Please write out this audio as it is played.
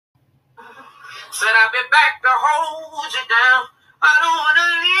Said I'll be back to hold you down. I don't wanna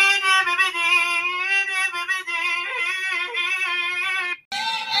leave you, baby.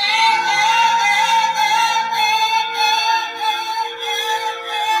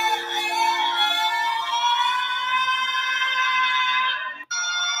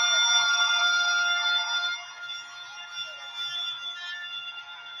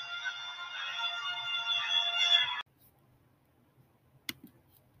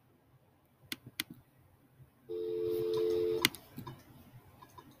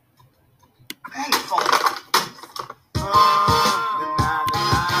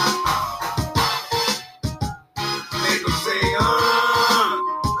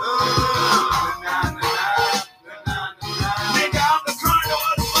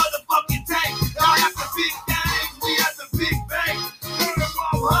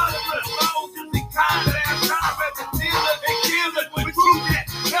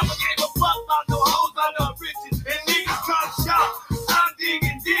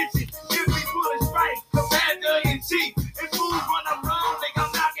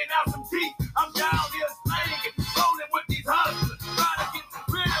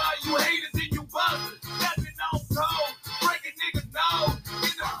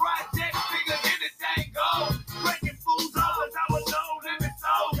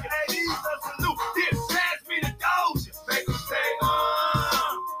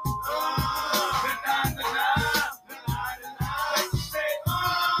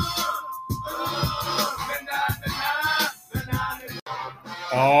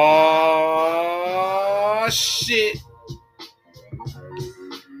 Oh, shit.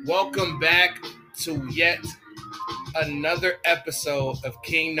 Welcome back to yet another episode of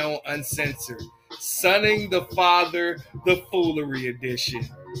Kingknown Uncensored, Sunning the Father, the Foolery edition.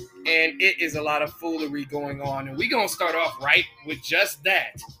 And it is a lot of foolery going on. And we're going to start off right with just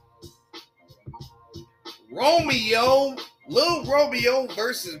that. Lil Romeo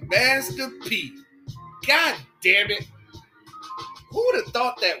versus Master P. God damn it. Who would have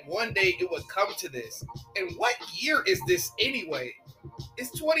thought that one day it would come to this? And what year is this anyway?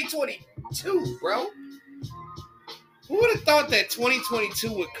 It's 2022, bro. Who would have thought that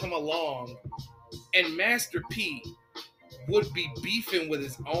 2022 would come along and Master P would be beefing with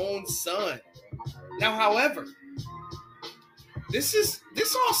his own son? Now, however, this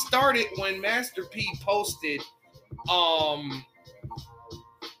all started when Master P posted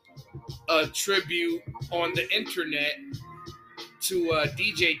a tribute on the internet to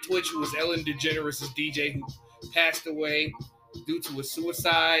DJ Twitch, who was Ellen DeGeneres' DJ, who passed away due to a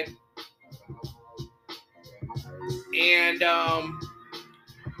suicide. And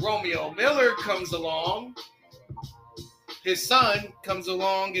Romeo Miller comes along. His son comes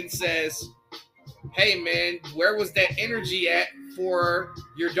along and says, hey, man, where was that energy at for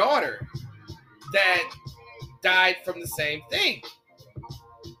your daughter that died from the same thing?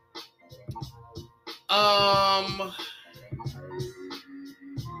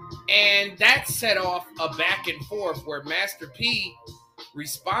 And that set off a back and forth where Master P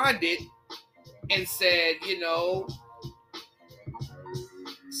responded and said, you know,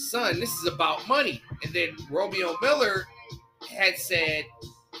 son, this is about money. And then Romeo Miller had said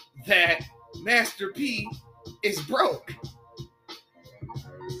that Master P is broke.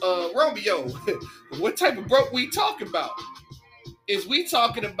 Romeo, what type of broke we talking about? Is we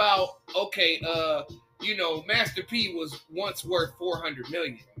talking about, okay, Master P was once worth $400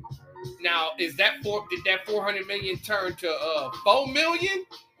 million. Now, did that $400 million turn to $4 million?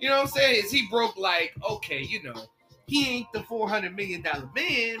 You know what I'm saying? Is he broke like, okay, he ain't the $400 million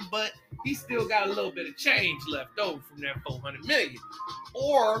man, but he still got a little bit of change left over from that $400 million?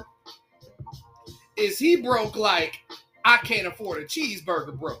 Or is he broke like, I can't afford a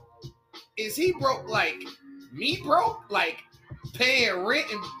cheeseburger broke? Is he broke like me broke? Like paying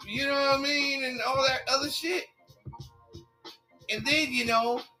rent and, you know what I mean? And all that other shit? And then,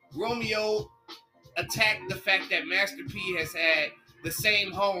 Romeo attacked the fact that Master P has had the same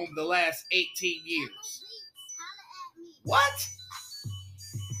home the last 18 years. What?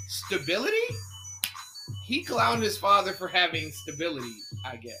 Stability? He clowned his father for having stability,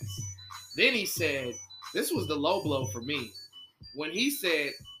 I guess. Then he said, this was the low blow for me. When he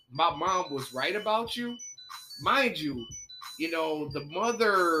said, my mom was right about you, mind you, the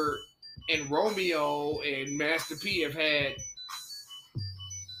mother and Romeo and Master P have had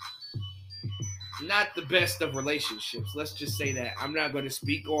not the best of relationships. Let's just say that. I'm not going to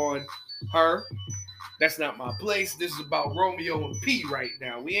speak on her. That's not my place. This is about Romeo and P right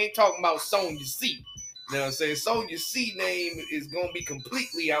now. We ain't talking about Sonya C. You know what I'm saying? Sonya C name is going to be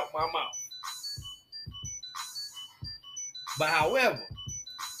completely out my mouth. But however,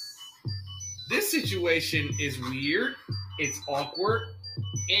 this situation is weird. It's awkward.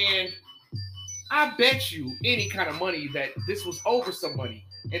 And I bet you any kind of money that this was over some money.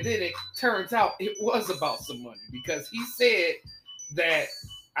 And then it turns out it was about some money because he said that,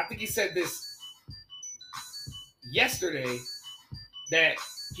 I think he said this yesterday, that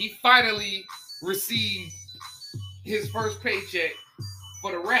he finally received his first paycheck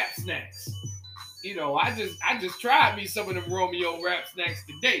for the rap snacks. You know, I just tried me some of them Romeo rap snacks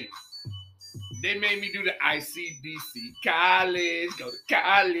today. They made me do the ICDC college, go to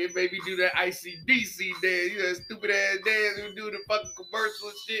college, made me do that ICDC dance, you know, stupid ass dance, we do the fucking commercial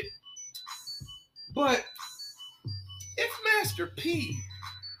and shit. But if Master P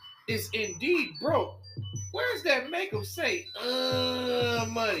is indeed broke, where's that make him say,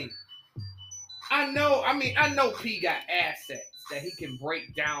 money? I know P got assets that he can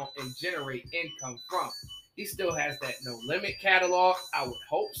break down and generate income from. He still has that No Limit catalog. I would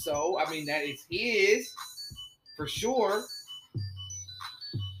hope so. I mean, that is his for sure.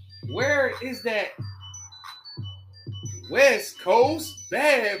 Where is that West Coast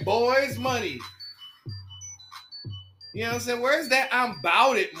bad boys money? You know what I'm saying? Where's that I'm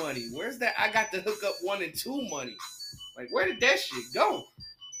Bout It money? Where's that I got to hook up 1 and 2 money? Like, where did that shit go?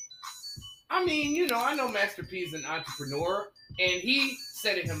 I mean, you know, I know Master P is an entrepreneur, and he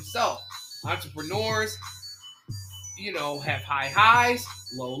said it himself. Entrepreneurs, you know, have high highs,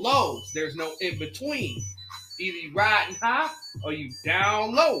 low lows. There's no in between. Either you riding high or you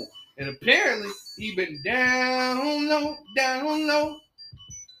down low. And apparently, he been down low, down low.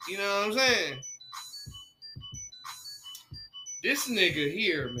 You know what I'm saying? This nigga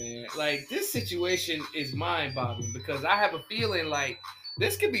here, man, like, this situation is mind-boggling because I have a feeling like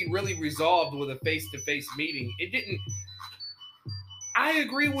this could be really resolved with a face-to-face meeting. It didn't. I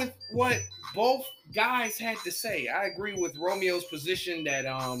agree with what both guys had to say. I agree with Romeo's position that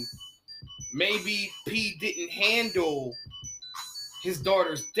maybe P didn't handle his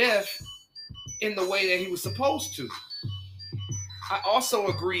daughter's death in the way that he was supposed to. I also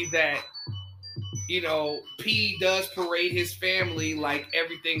agree that, you know, P does parade his family like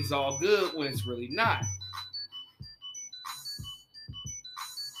everything's all good when it's really not.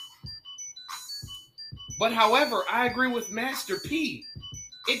 But however, I agree with Master P.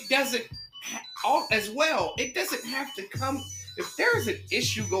 It doesn't, as well, it doesn't have to come, if there's an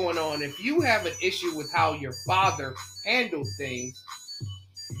issue going on, if you have an issue with how your father handled things,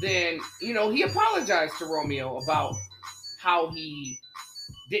 then, you know, he apologized to Romeo about how he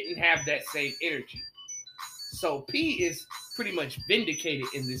didn't have that same energy. So P is pretty much vindicated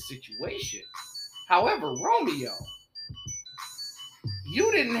in this situation. However, Romeo,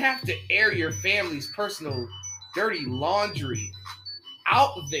 you didn't have to air your family's personal dirty laundry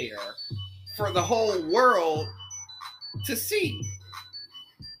out there for the whole world to see.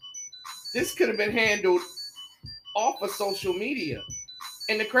 This could have been handled off of social media.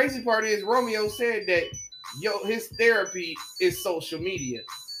 And the crazy part is Romeo said that his therapy is social media.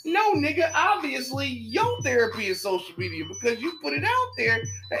 No, nigga, obviously your therapy is social media because you put it out there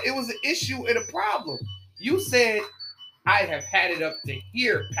that it was an issue and a problem. You said, I have had it up to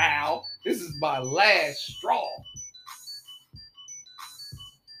here, pal. This is my last straw.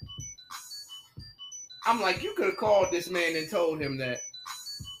 I'm like, you could have called this man and told him that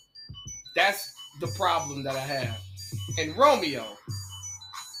that's the problem that I have. And Romeo,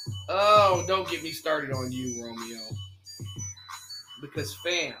 oh, don't get me started on you, Romeo. Because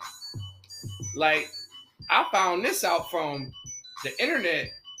fam, like, I found this out from the internet.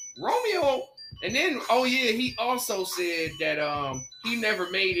 Romeo, and then, oh yeah, he also said that he never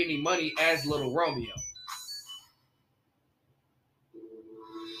made any money as Little Romeo.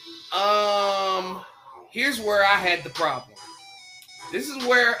 Here's where I had the problem. This is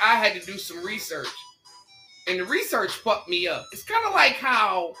where I had to do some research. And the research fucked me up. It's kind of like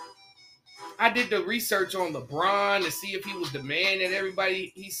how I did the research on LeBron to see if he was the man that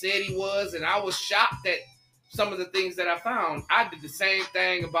everybody he said he was, and I was shocked at some of the things that I found. I did the same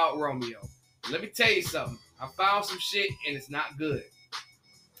thing about Romeo. Let me tell you something. I found some shit, and it's not good.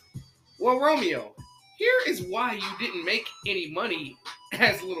 Well, Romeo, here is why you didn't make any money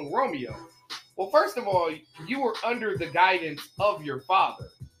as Little Romeo. Well, first of all, you were under the guidance of your father.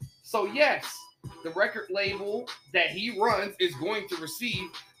 So yes, the record label that he runs is going to receive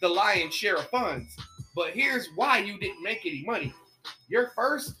the lion's share of funds. But here's why you didn't make any money. Your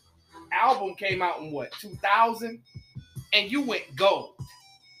first album came out in what, 2000? And you went gold.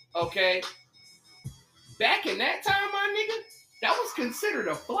 Okay? Back in that time, my nigga, that was considered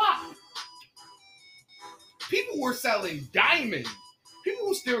a flop. People were selling diamonds. People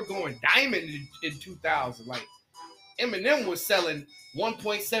were still going diamond in 2000. Like, Eminem was selling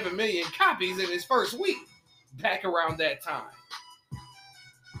 1.7 million copies in his first week back around that time.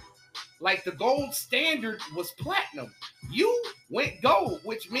 Like the gold standard was platinum. You went gold,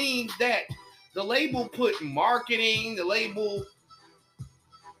 which means that the label put marketing, the label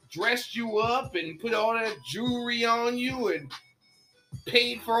dressed you up and put all that jewelry on you and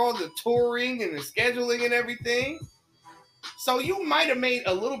paid for all the touring and the scheduling and everything. So you might have made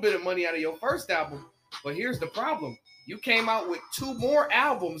a little bit of money out of your first album, but here's the problem. You came out with 2 more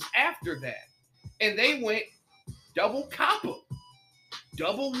albums after that, and they went double copper,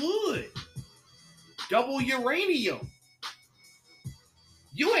 double wood, double uranium.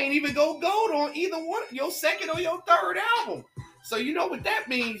 You ain't even go gold on either one, your second or your third album. So you know what that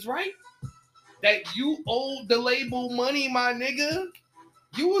means, right? That you owed the label money, my nigga.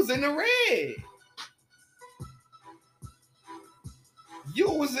 You was in the red. You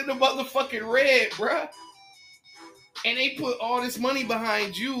was in the motherfucking red, bruh. And they put all this money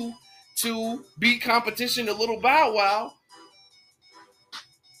behind you to beat competition to Little Bow Wow.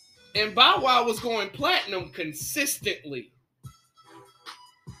 And Bow Wow was going platinum consistently.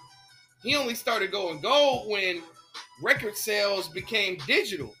 He only started going gold when record sales became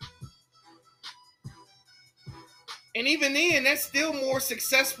digital. And even then, that's still more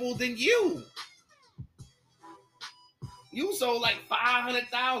successful than you. You sold like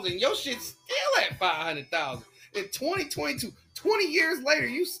 500,000. Your shit's still at 500,000. In 2022, 20 years later,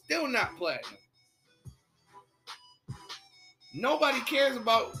 you still not platinum. Nobody cares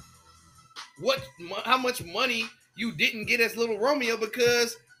about how much money you didn't get as Little Romeo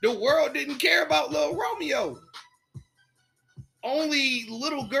because the world didn't care about Little Romeo. Only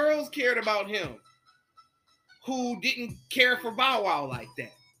little girls cared about him who didn't care for Bow Wow like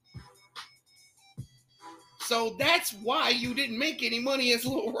that. So that's why you didn't make any money as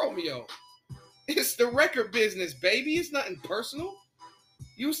Little Romeo. It's the record business, baby. It's nothing personal.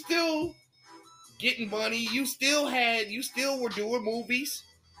 You still getting money. You still were doing movies.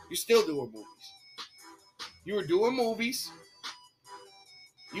 You still doing movies. You were doing movies.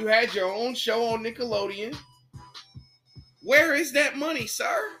 You had your own show on Nickelodeon. Where is that money,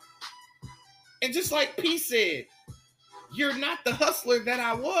 sir? And just like P said, you're not the hustler that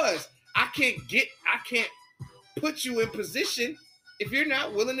I was. I can't put you in position if you're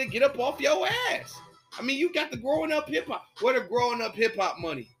not willing to get up off your ass. I mean, you got the growing up hip hop. Where the growing up hip hop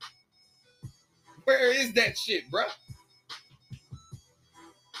money? Where is that shit, bruh?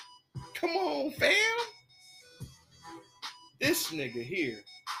 Come on, fam. This nigga here.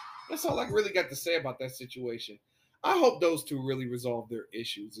 That's all I really got to say about that situation. I hope those two really resolve their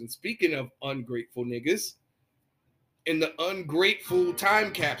issues. And speaking of ungrateful niggas, in the ungrateful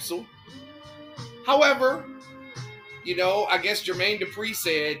time capsule, however, you know, I guess Jermaine Dupri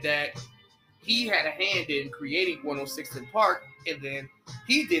said that he had a hand in creating 106th and Park, and then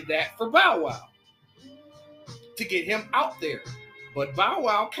he did that for Bow Wow to get him out there. But Bow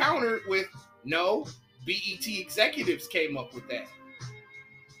Wow countered with, no, BET executives came up with that.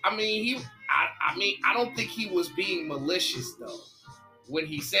 I mean, I don't think he was being malicious, though, when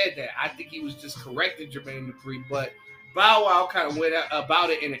he said that. I think he was just correcting Jermaine Dupri, but Bow Wow kind of went about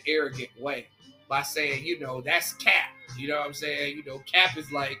it in an arrogant way by saying, you know, that's cap. You know what I'm saying? You know, cap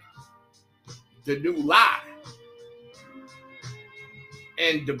is like the new lie.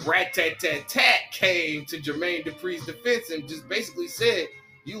 And the brat tat tat tat came to Jermaine Dupri's defense and just basically said,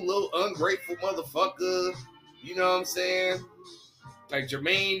 you little ungrateful motherfucker. You know what I'm saying? Like,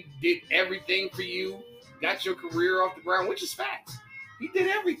 Jermaine did everything for you, got your career off the ground, which is facts. He did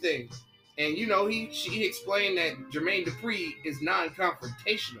everything. And, you know, she explained that Jermaine Dupri is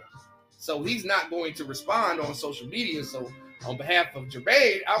non-confrontational. So he's not going to respond on social media. So on behalf of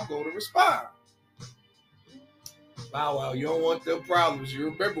Jermaine, I'm going to respond. Bow Wow, you don't want them problems. You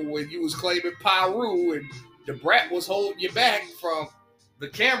remember when you was claiming Pyru and the brat was holding you back from the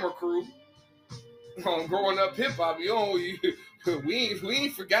camera crew on Growing Up Hip Hop. We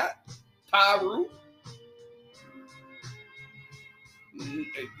ain't forgot Pyru.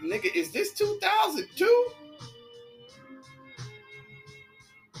 Nigga, is this 2002?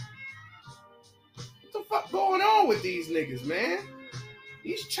 What the fuck going on with these niggas, man?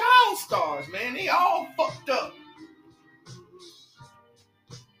 These child stars, man, they all fucked up.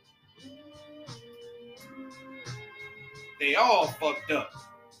 They all fucked up.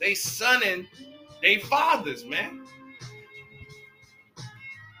 They sonning they fathers, man.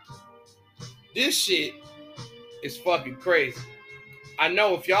 This shit is fucking crazy. I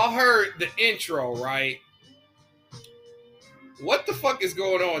know if y'all heard the intro, right? What the fuck is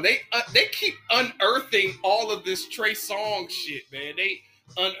going on? They keep unearthing all of this Trey Songz shit, man. They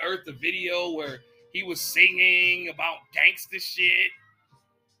unearthed the video where he was singing about gangster shit.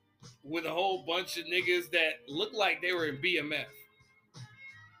 with a whole bunch of niggas that looked like they were in BMF.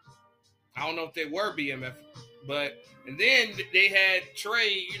 I don't know if they were BMF, but and then they had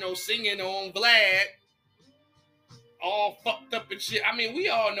Trey, singing on Vlad, all fucked up and shit. I mean, we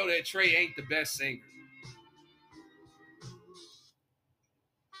all know that Trey ain't the best singer,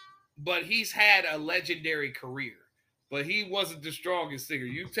 but he's had a legendary career. But he wasn't the strongest singer.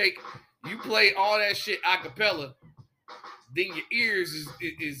 You play all that shit a cappella, then your ears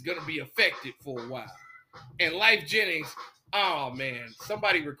is gonna be affected for a while. And Life Jennings, oh man,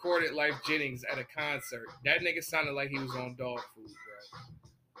 somebody recorded Life Jennings at a concert. That nigga sounded like he was on dog food,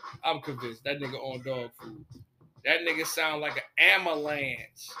 bro. I'm convinced that nigga on dog food. That nigga sound like an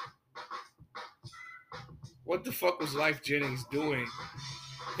avalanche. What the fuck was Life Jennings doing?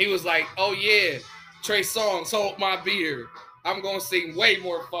 He was like, oh yeah, Trey Songz, hold my beer. I'm gonna sing way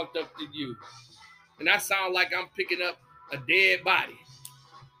more fucked up than you. And I sound like I'm picking up a dead body.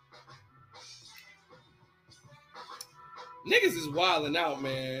 Niggas is wilding out,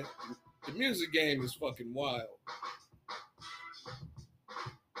 man. The music game is fucking wild.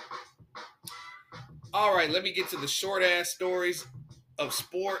 All right, let me get to the short ass stories of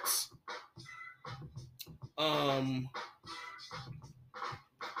sports.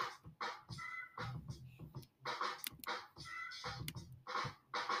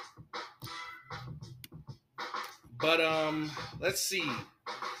 Let's see.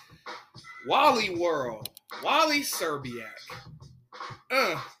 Wally World. Wally Serbiak.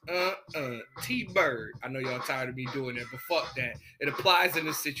 T-Bird. I know y'all tired of me doing that, but fuck that. It applies in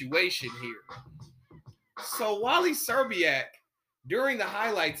this situation here. So Wally Serbiak, during the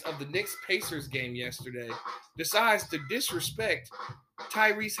highlights of the Knicks-Pacers game yesterday, decides to disrespect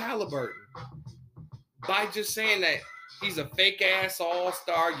Tyrese Halliburton by just saying that he's a fake ass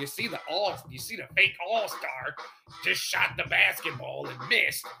all-star. You see the fake all-star just shot the basketball and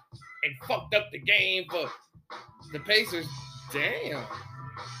missed and fucked up the game for the Pacers. Damn.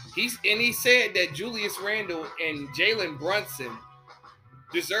 He said that Julius Randle and Jalen Brunson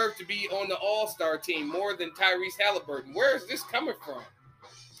deserve to be on the all-star team more than Tyrese Halliburton. Where is this coming from?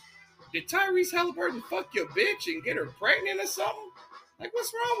 Did Tyrese Halliburton fuck your bitch and get her pregnant or something? Like,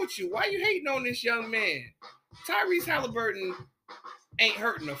 what's wrong with you? Why you hating on this young man? Tyrese Halliburton ain't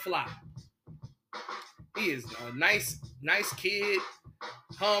hurting a fly. He is a nice kid,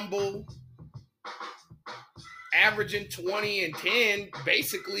 humble, averaging 20 and 10,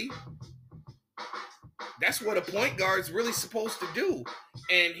 basically. That's what a point guard's really supposed to do.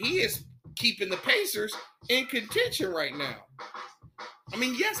 And he is keeping the Pacers in contention right now. I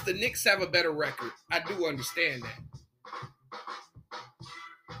mean, yes, the Knicks have a better record. I do understand that.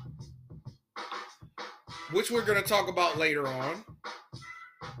 Which we're going to talk about later on.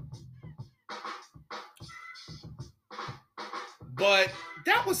 But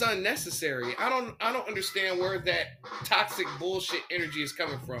that was unnecessary. I don't understand where that toxic bullshit energy is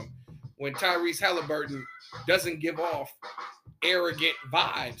coming from when Tyrese Halliburton doesn't give off arrogant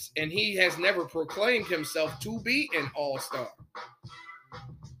vibes, and he has never proclaimed himself to be an all-star.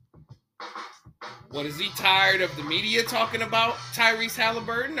 What, is he tired of the media talking about Tyrese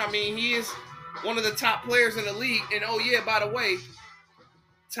Halliburton? I mean, he is one of the top players in the league, and oh yeah, by the way,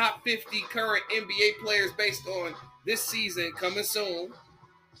 top 50 current NBA players based on this season coming soon.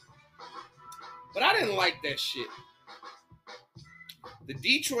 But I didn't like that shit. The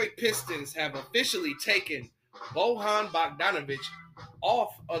Detroit Pistons have officially taken Bojan Bogdanovic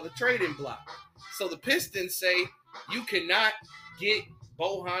off of the trading block. So the Pistons say you cannot get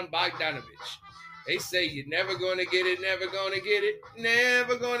Bojan Bogdanovic. They say you're never going to get it, never going to get it,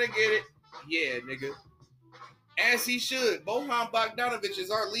 never going to get it. Yeah, nigga. As he should. Bojan Bogdanovic is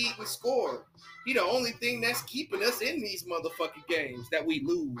our leading scorer. He the only thing that's keeping us in these motherfucking games that we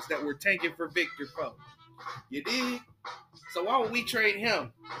lose, that we're tanking for victor from. You dig? So why would we trade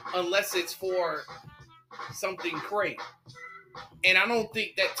him unless it's for something great? And I don't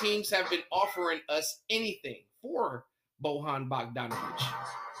think that teams have been offering us anything for Bojan Bogdanovic.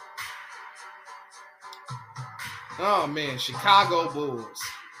 Oh man, Chicago Bulls.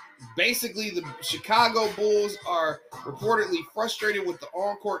 Basically, the Chicago Bulls are reportedly frustrated with the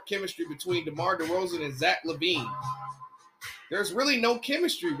on-court chemistry between DeMar DeRozan and Zach LaVine. There's really no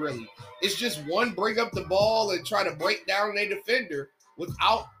chemistry, really. It's just one bring up the ball and try to break down a defender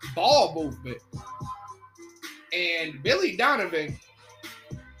without ball movement. And Billy Donovan,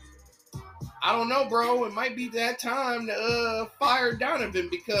 I don't know, bro. It might be that time to fire Donovan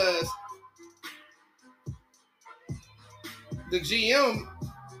because the GM,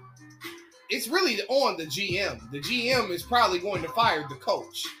 it's really on the GM. The GM is probably going to fire the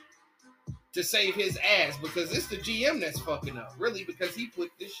coach. to save his ass because it's the GM that's fucking up, really, because he put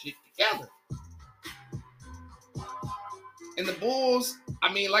this shit together. And the Bulls,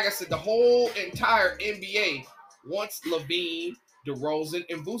 I mean, like I said, the whole entire NBA wants Levine, DeRozan,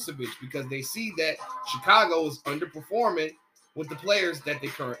 and Vucevic because they see that Chicago is underperforming with the players that they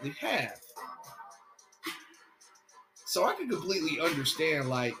currently have. So I can completely understand,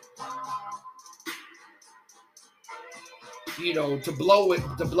 like, you know, to blow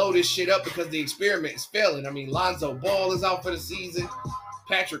this shit up because the experiment is failing. I mean, Lonzo Ball is out for the season.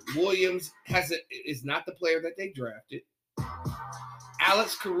 Patrick Williams is not the player that they drafted.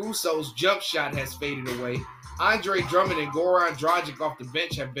 Alex Caruso's jump shot has faded away. Andre Drummond and Goran Dragic off the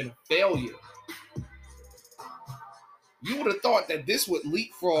bench have been a failure. You would have thought that this would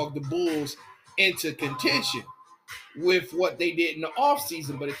leapfrog the Bulls into contention with what they did in the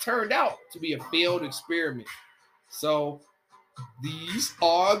offseason, but it turned out to be a failed experiment. So these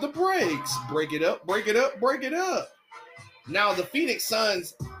are the breaks. Break it up, break it up, break it up. Now the Phoenix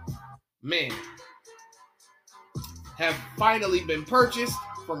Suns, man, have finally been purchased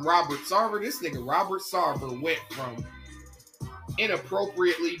from Robert Sarver. This nigga Robert Sarver went from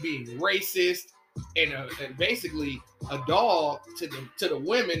inappropriately being racist and basically a dog to the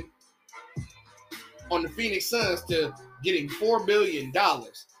women on the Phoenix Suns to getting $4 billion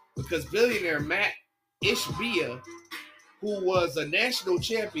because billionaire Matt Ishbia, who was a national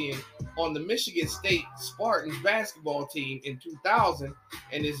champion on the Michigan State Spartans basketball team in 2000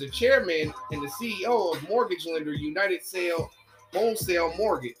 and is the chairman and the CEO of mortgage lender United Wholesale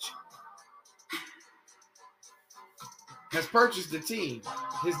Mortgage, has purchased the team.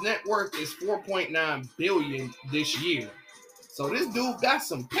 His net worth is $4.9 billion this year. So this dude got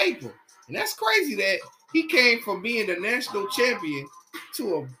some paper. And that's crazy that he came from being the national champion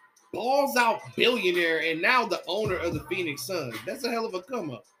to a balls-out billionaire and now the owner of the Phoenix Suns. That's a hell of a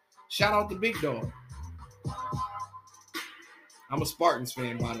come-up. Shout out to Big Dog. I'm a Spartans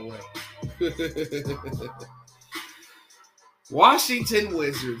fan, by the way. Washington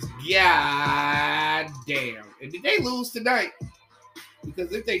Wizards. God damn. And did they lose tonight?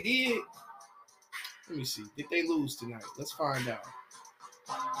 Because if they did, let me see. Did they lose tonight? Let's find out.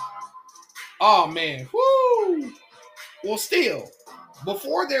 Oh, man. Woo! Well, still,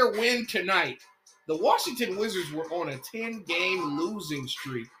 before their win tonight, the Washington Wizards were on a 10-game losing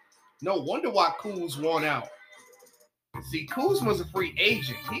streak. No wonder why Kuz won out. See, Kuzma's a free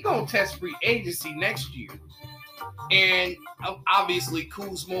agent. He gonna test free agency next year. And obviously,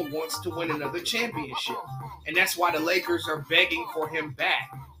 Kuzma wants to win another championship. And that's why the Lakers are begging for him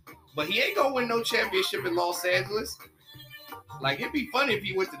back. But he ain't gonna win no championship in Los Angeles. Like, it'd be funny if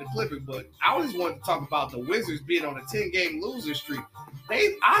he went to the Clippers, but I always wanted to talk about the Wizards being on a 10-game losing streak.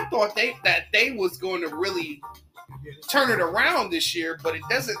 I thought that they was going to really turn it around this year, but it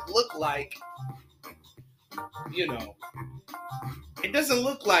doesn't look like, you know, it doesn't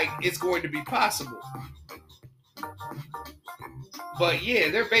look like it's going to be possible. But yeah,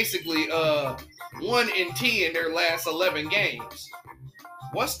 they're basically 1-10 in their last 11 games.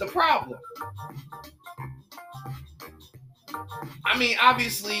 What's the problem? I mean,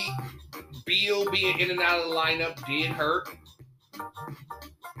 obviously, Beal being in and out of the lineup did hurt.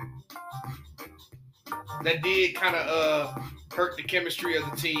 That did kind of hurt the chemistry of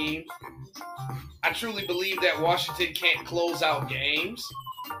the team. I truly believe that Washington can't close out games.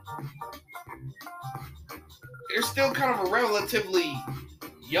 They're still kind of a relatively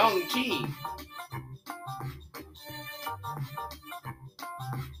young team.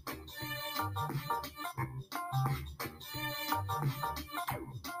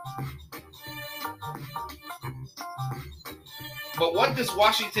 But what does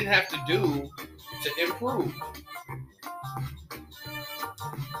Washington have to do to improve?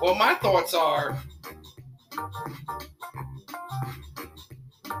 Well, my thoughts are,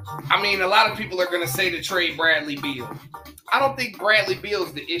 I mean, a lot of people are going to say to trade Bradley Beal. I don't think Bradley Beal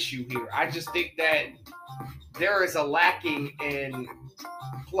is the issue here. I just think that there is a lacking in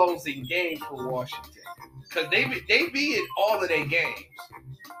closing games for Washington. Because they be in all of their games,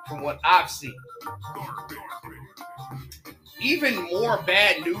 from what I've seen. Even more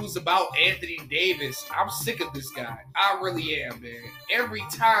bad news about Anthony Davis. I'm sick of this guy. I really am, man. Every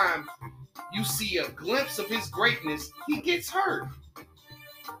time you see a glimpse of his greatness, he gets hurt.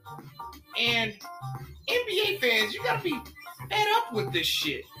 And NBA fans, you gotta be fed up with this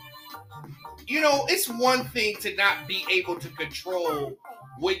shit. You know, it's one thing to not be able to control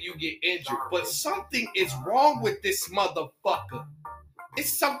when you get injured, but something is wrong with this motherfucker.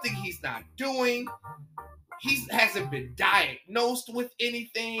 It's something he's not doing. He hasn't been diagnosed with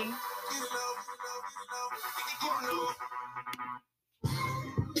anything.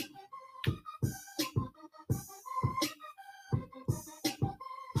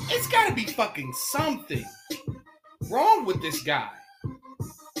 It's got to be fucking something wrong with this guy.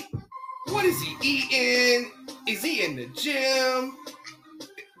 What is he eating? Is he in the gym?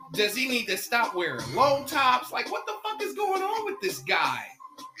 Does he need to stop wearing low tops? Like, what the fuck is going on with this guy?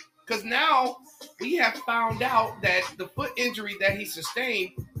 Because now we have found out that the foot injury that he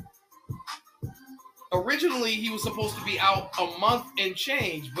sustained, originally he was supposed to be out a month and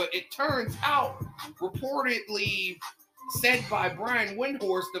change, but it turns out, reportedly said by Brian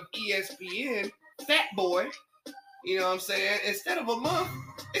Windhorst of ESPN, Fat Boy, you know what I'm saying, instead of a month,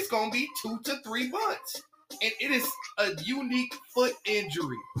 it's going to be 2 to 3 months. And it is a unique foot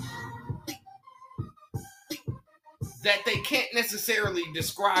injury that they can't necessarily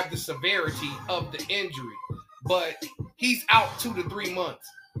describe the severity of the injury, but he's out 2 to 3 months.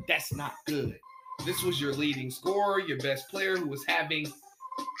 That's not good. This was your leading scorer, your best player who was having...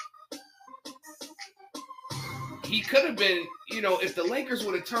 He could have been, you know, if the Lakers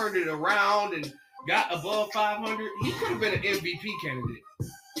would have turned it around and got above 500, he could have been an MVP candidate.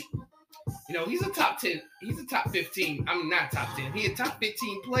 You know, he's a top 10, he's a top 15, I mean, not top 10, he's a top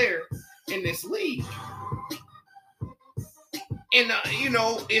 15 player in this league. And, you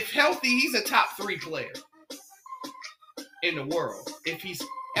know, if healthy, he's a top 3 player in the world. If he's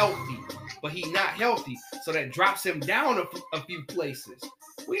healthy, but he's not healthy, so that drops him down a few places.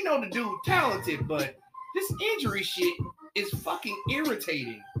 We know the dude talented, but this injury shit is fucking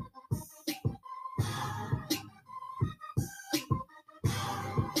irritating.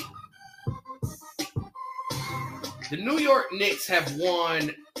 The New York Knicks have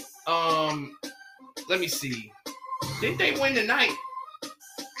won, let me see. Did they win tonight?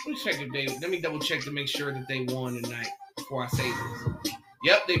 Let me double check to make sure that they won tonight before I say this.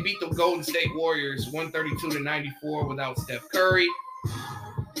 Yep, they beat the Golden State Warriors 132-94 without Steph Curry.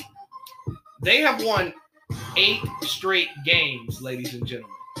 They have won 8 straight games, ladies and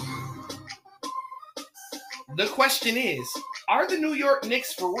gentlemen. The question is, are the New York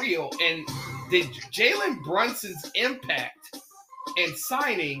Knicks for real? And did Jalen Brunson's impact and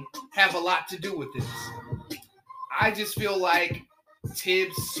signing have a lot to do with this? I just feel like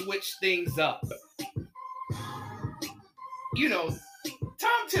Tibbs switched things up. You know,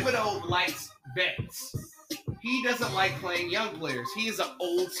 Tom Thibodeau likes vets. He doesn't like playing young players. He is an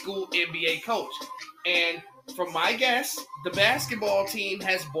old school NBA coach. And from my guess, the basketball team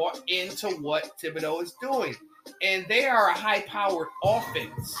has bought into what Thibodeau is doing. And they are a high-powered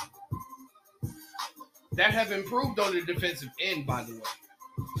offense that have improved on the defensive end, by the way.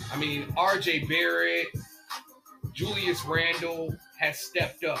 I mean, RJ Barrett, Julius Randle has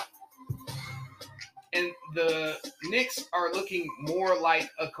stepped up. And the Knicks are looking more like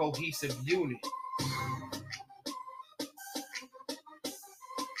a cohesive unit.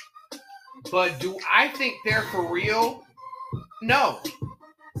 But do I think they're for real? No.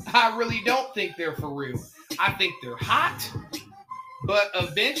 I really don't think they're for real. I think they're hot, but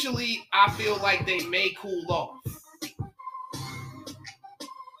eventually I feel like they may cool off.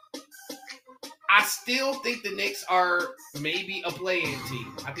 I still think the Knicks are maybe a play-in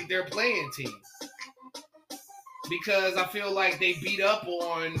team. I think they're a play-in team. Because I feel like they beat up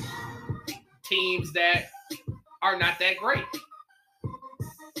on teams that are not that great.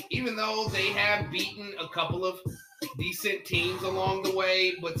 Even though they have beaten a couple of decent teams along the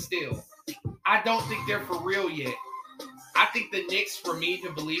way, but still, I don't think they're for real yet. I think the Knicks, for me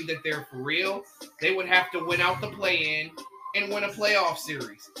to believe that they're for real, they would have to win out the play-in and win a playoff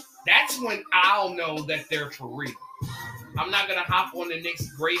series. That's when I'll know that they're for real. I'm not going to hop on the Knicks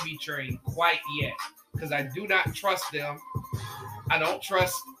gravy train quite yet because I do not trust them. I don't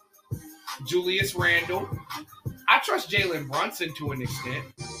trust Julius Randle. I trust Jalen Brunson to an extent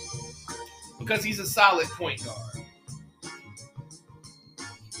because he's a solid point guard.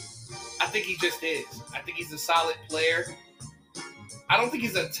 I think he just is. I think he's a solid player. I don't think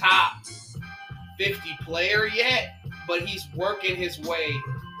he's a top 50 player yet, but he's working his way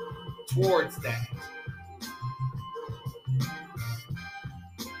towards that.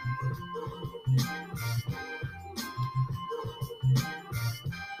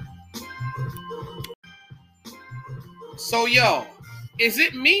 So, yo, is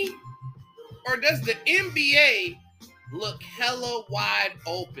it me? Or does the NBA look hella wide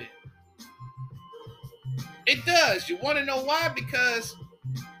open? It does. You want to know why? Because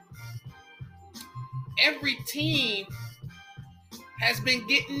every team has been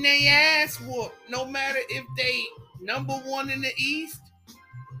getting their ass whooped, no matter if they number 1 in the East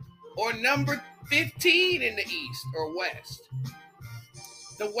or number 15 in the East or West.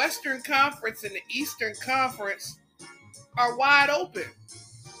 The Western Conference and the Eastern Conference are wide open.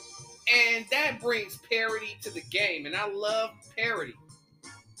 And that brings parity to the game. And I love parity.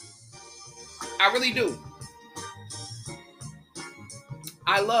 I really do.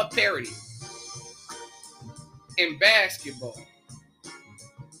 I love parity in basketball.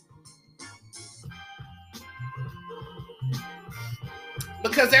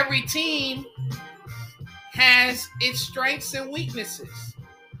 Because every team has its strengths and weaknesses.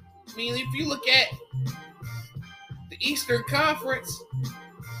 I mean, if you look at the Eastern Conference,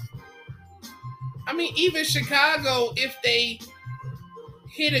 I mean, even Chicago, if they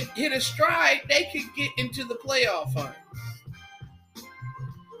hit a stride, they could get into the playoff hunt.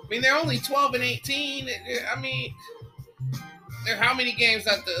 I mean, they're only 12 and 18. I mean, they're how many games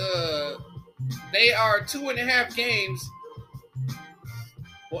at the? They are 2.5 games.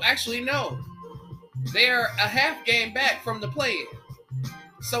 Well, actually, no. They're a half game back from the play-in.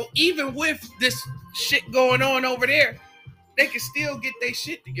 So even with this shit going on over there, they can still get their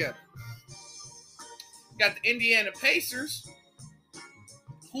shit together. Got the Indiana Pacers,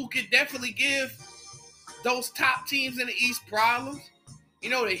 who could definitely give those top teams in the East problems. You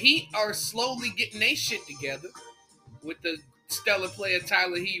know, the Heat are slowly getting their shit together with the stellar player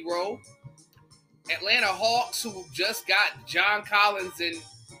Tyler Hero. Atlanta Hawks, who just got John Collins and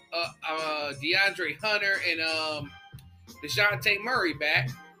DeAndre Hunter and DeJounte Murray back.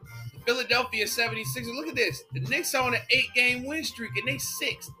 The Philadelphia 76ers, look at this. The Knicks are on an 8-game win streak, and they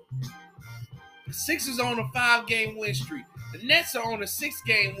 6th. The Sixers are on a 5-game win streak. The Nets are on a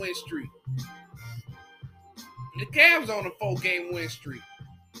 6-game win streak. The Cavs are on a 4-game win streak.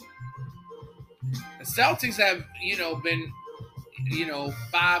 The Celtics have, been,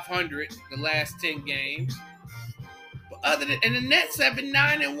 500 the last 10 games. But and the Nets have been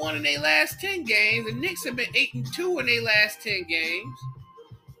 9-1 in their last 10 games. The Knicks have been 8-2 in their last 10 games.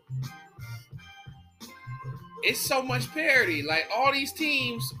 It's so much parity. Like, all these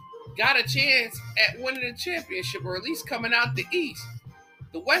teams got a chance at winning the championship, or at least coming out the East.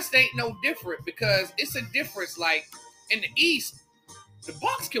 The West ain't no different, because it's a difference. Like, in the East, the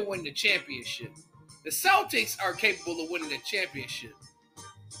Bucks can win the championship. The Celtics are capable of winning the championship.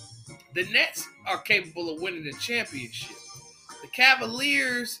 The Nets are capable of winning the championship. The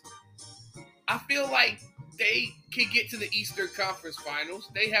Cavaliers, I feel like they can get to the Eastern Conference Finals.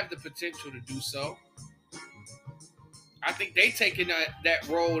 They have the potential to do so. I think they taking that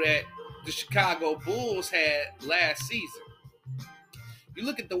role that the Chicago Bulls had last season. You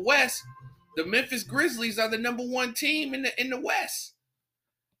look at the West, the Memphis Grizzlies are the number 1 team in the West.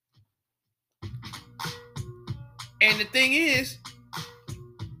 And the thing is,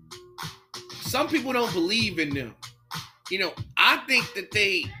 some people don't believe in them. I think that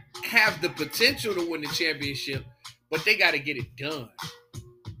they have the potential to win the championship, but they got to get it done.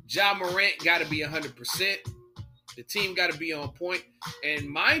 Ja Morant got to be 100%. The team got to be on point. And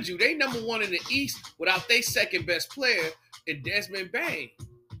mind you, they number 1 in the East without their second best player in Desmond Bane,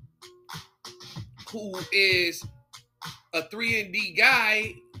 who is a 3-and-D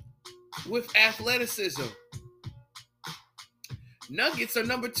guy with athleticism. Nuggets are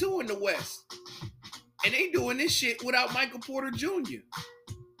number 2 in the West. And they doing this shit without Michael Porter Jr.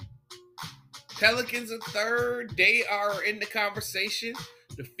 Pelicans are 3rd. They are in the conversation.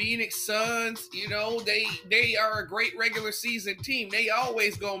 The Phoenix Suns, they are a great regular season team. They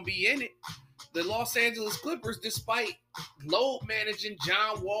always gonna be in it. The Los Angeles Clippers, despite load managing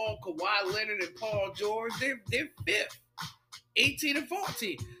John Wall, Kawhi Leonard, and Paul George, they're 5th.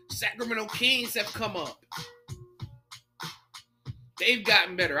 18-14. Sacramento Kings have come up. They've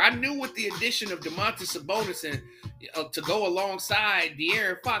gotten better. I knew with the addition of Domantas Sabonis and to go alongside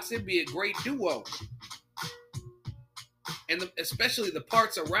De'Aaron Fox, it'd be a great duo. And especially the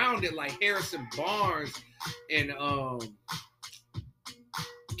parts around it, like Harrison Barnes and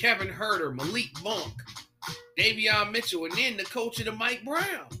Kevin Huerter, Malik Monk, Davion Mitchell, and then the coach of the Mike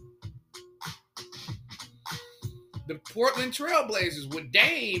Brown. The Portland Trailblazers with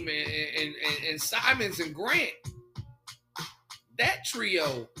Dame and Simons and Grant. That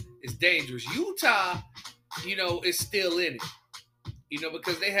trio is dangerous. Utah, is still in it.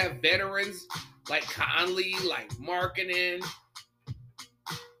 Because they have veterans like Conley, like Markkanen.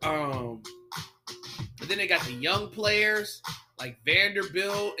 And then they got the young players like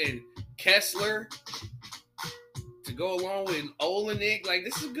Vanderbilt and Kessler to go along with Olenek. Like,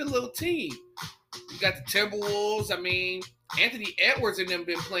 this is a good little team. You got the Timberwolves. I mean, Anthony Edwards and them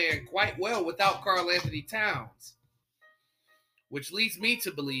been playing quite well without Karl Anthony Towns. Which leads me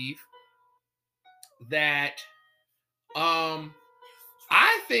to believe that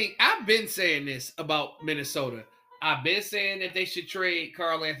I think I've been saying this about Minnesota. I've been saying that they should trade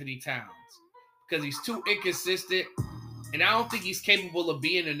Karl Anthony Towns because he's too inconsistent, and I don't think he's capable of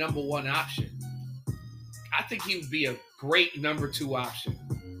being a number 1 option. I think he would be a great number 2 option.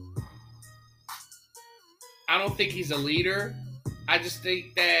 I don't think he's a leader. I just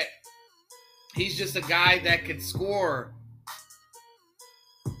think that he's just a guy that could score.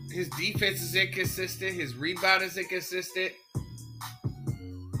 His defense is inconsistent. His rebound is inconsistent.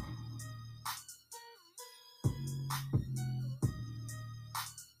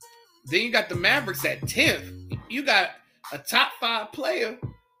 Then you got the Mavericks at 10th. You got a top 5 player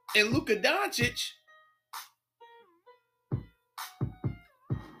in Luka Doncic.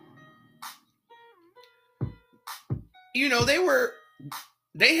 You know,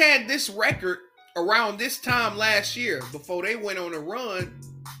 they had this record around this time last year before they went on a run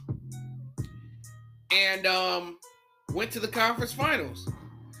and went to the conference finals.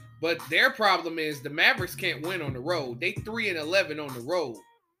 But their problem is the Mavericks can't win on the road. They 3-11 on the road.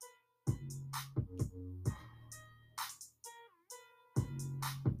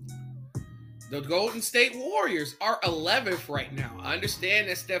 The Golden State Warriors are 11th right now. I understand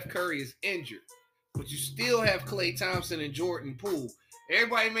that Steph Curry is injured, but you still have Klay Thompson and Jordan Poole.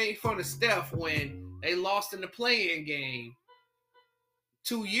 Everybody made fun of Steph when they lost in the play-in game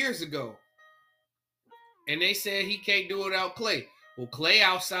 2 years ago. And they said he can't do it without Klay. Well, Klay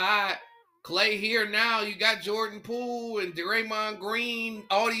outside, Klay here now. You got Jordan Poole and Draymond Green,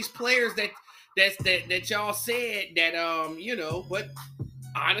 all these players that y'all said that you know, but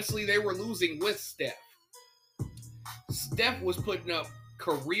honestly, they were losing with Steph. Steph was putting up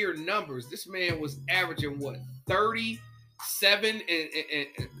career numbers. This man was averaging what, 37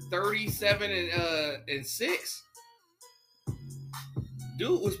 and 6.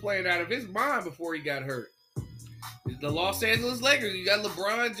 Dude was playing out of his mind before he got hurt. The Los Angeles Lakers, you got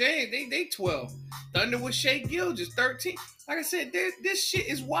LeBron James, they 12. Thunder with Shea Gilgeous, 13. Like I said, this shit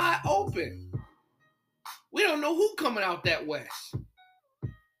is wide open. We don't know who coming out that West.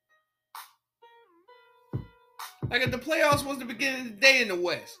 Like if the playoffs was the beginning of the day in the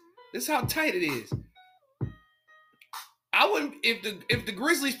West. This is how tight it is. I wouldn't if the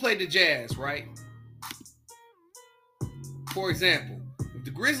Grizzlies played the Jazz, right? For example, if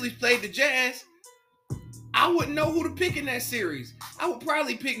the Grizzlies played the Jazz, I wouldn't know who to pick in that series. I would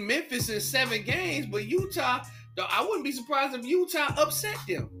probably pick Memphis in 7 games, but Utah, I wouldn't be surprised if Utah upset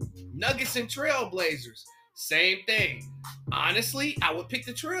them. Nuggets and Trailblazers, same thing. Honestly, I would pick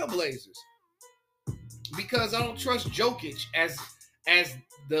the Trailblazers because I don't trust Jokic as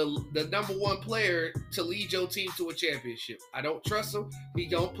the number one player to lead your team to a championship. I don't trust him. He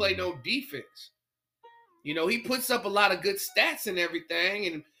don't play no defense. You know, he puts up a lot of good stats and everything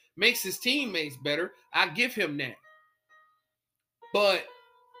and makes his teammates better. I give him that. But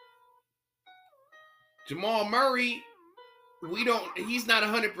Jamal Murray, he's not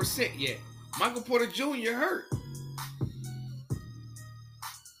 100% yet. Michael Porter Jr. hurt.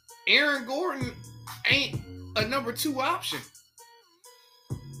 Aaron Gordon ain't a number 2 option.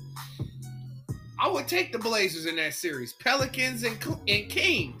 I would take the Blazers in that series. Pelicans and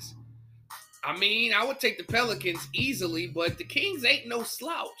Kings. I mean, I would take the Pelicans easily, but the Kings ain't no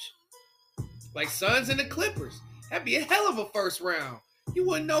slouch. Like Suns and the Clippers. That'd be a hell of a first round. You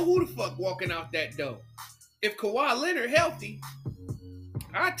wouldn't know who the fuck walking out that door. If Kawhi Leonard healthy,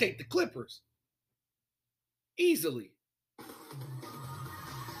 I'd take the Clippers. Easily.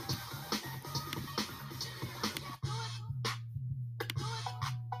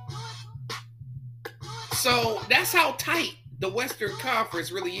 So that's how tight the Western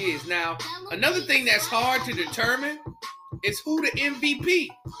Conference really is. Now, another thing that's hard to determine is who the MVP.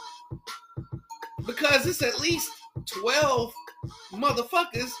 Because it's at least 12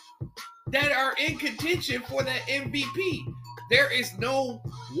 motherfuckers that are in contention for that MVP. There is no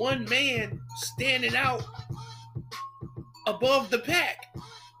one man standing out above the pack.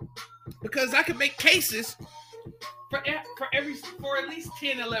 Because I could make cases for at least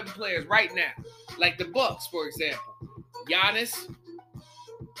 10, 11 players right now. Like the Bucks, for example. Giannis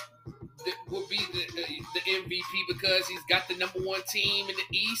would be the MVP because he's got the number 1 team in the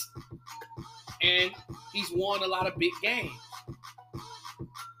East and he's won a lot of big games.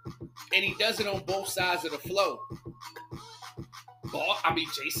 And he does it on both sides of the flow.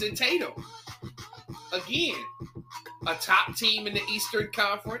 Jason Tatum. Again, a top team in the Eastern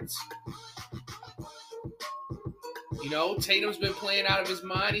Conference. You know, Tatum's been playing out of his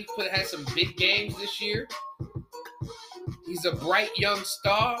mind. He had some big games this year. He's a bright young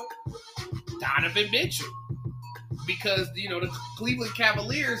star. Donovan Mitchell. Because, you know, the Cleveland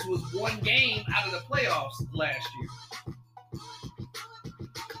Cavaliers was 1 game out of the playoffs last year.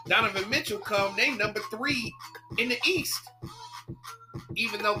 Donovan Mitchell they number 3 in the East.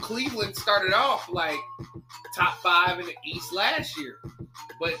 Even though Cleveland started off like top 5 in the East last year.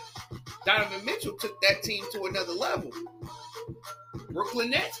 But Donovan Mitchell took that team to another level.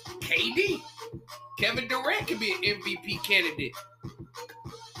 Brooklyn Nets, KD. Kevin Durant could be an MVP candidate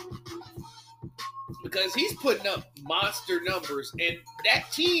because he's putting up monster numbers, and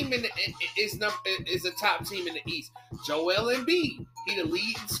that team is a top team in the East. Joel Embiid, he the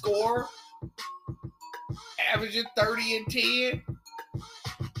leading scorer, averaging 30 and 10,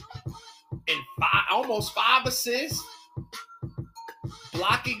 and almost 5 assists,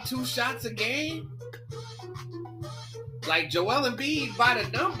 blocking 2 shots a game. Like Joel Embiid, by the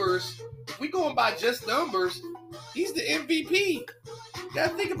numbers, if we going by just numbers, he's the MVP. You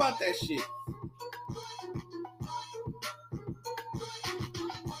gotta think about that shit.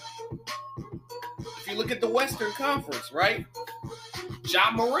 If you look at the Western Conference, right? Ja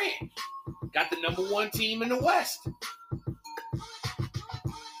Morant got the number 1 team in the West.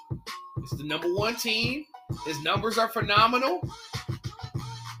 It's the number 1 team. His numbers are phenomenal.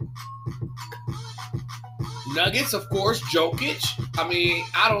 Nuggets, of course, Jokic. I mean,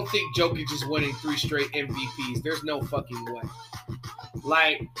 I don't think Jokic is winning 3 straight MVPs. There's no fucking way.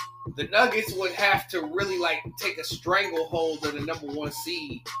 Like, the Nuggets would have to really, take a stranglehold of the number 1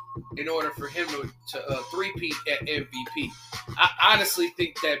 seed in order for him to three-peat at MVP. I honestly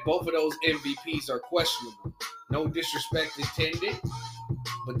think that both of those MVPs are questionable. No disrespect intended,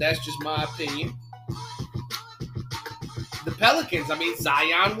 but that's just my opinion. The Pelicans, I mean,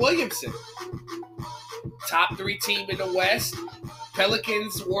 Zion Williamson. Top 3 team in the West.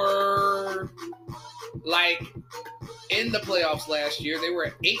 Pelicans were in the playoffs last year. They were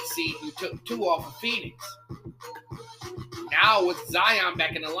an 8 seed who took 2 off of Phoenix. Now with Zion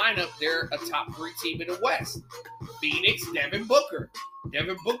back in the lineup, they're a top 3 team in the West. Phoenix, Devin Booker.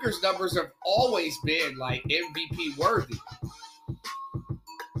 Devin Booker's numbers have always been MVP worthy.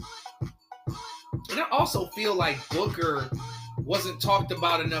 And I also feel like Booker wasn't talked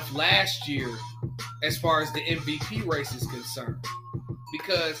about enough last year as far as the MVP race is concerned.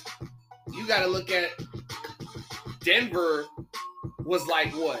 Because you got to look at Denver was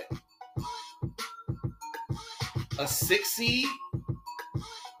what? A 6 seed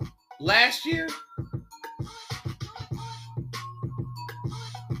last year?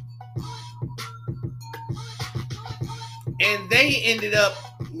 And they ended up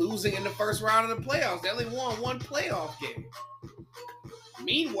losing in the first round of the playoffs. They only won 1 playoff game.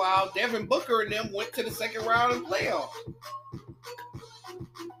 Meanwhile, Devin Booker and them went to the second round of the playoffs.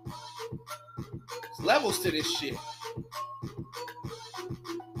 There's levels to this shit.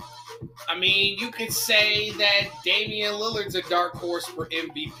 I mean, you could say that Damian Lillard's a dark horse for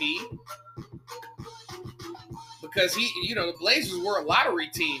MVP. Because the Blazers were a lottery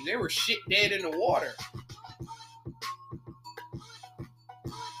team. They were shit dead in the water.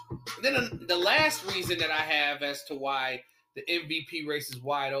 And then the last reason that I have as to why the MVP race is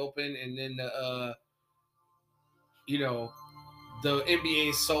wide open, and then the NBA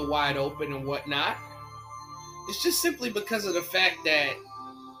is so wide open and whatnot. It's just simply because of the fact that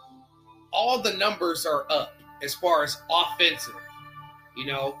all the numbers are up as far as offensive.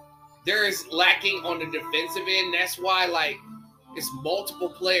 There is lacking on the defensive end. That's why it's multiple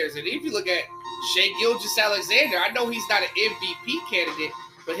players. And if you look at Shai Gilgeous-Alexander, I know he's not an MVP candidate,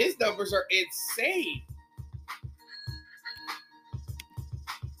 but his numbers are insane.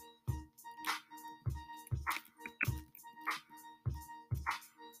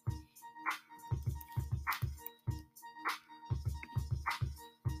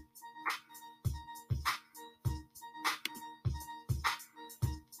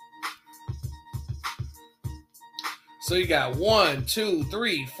 So you got 1, 2,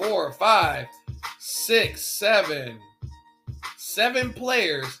 3, 4, 5, 6, 7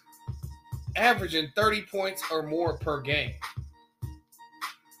 players averaging 30 points or more per game.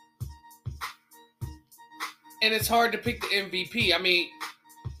 And it's hard to pick the MVP. I mean,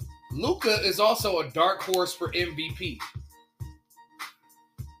 Luka is also a dark horse for MVP.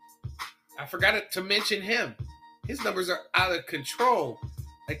 I forgot to mention him. His numbers are out of control.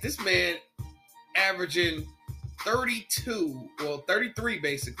 This man averaging 33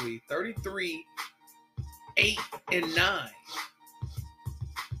 basically. 33, 8, and 9.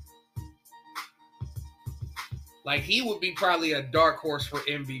 He would be probably a dark horse for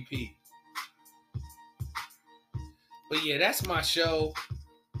MVP. But yeah, that's my show.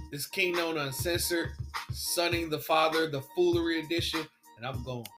 This is Kingknown Uncensored, Sunning the Father, the Foolery edition, and I'm gone.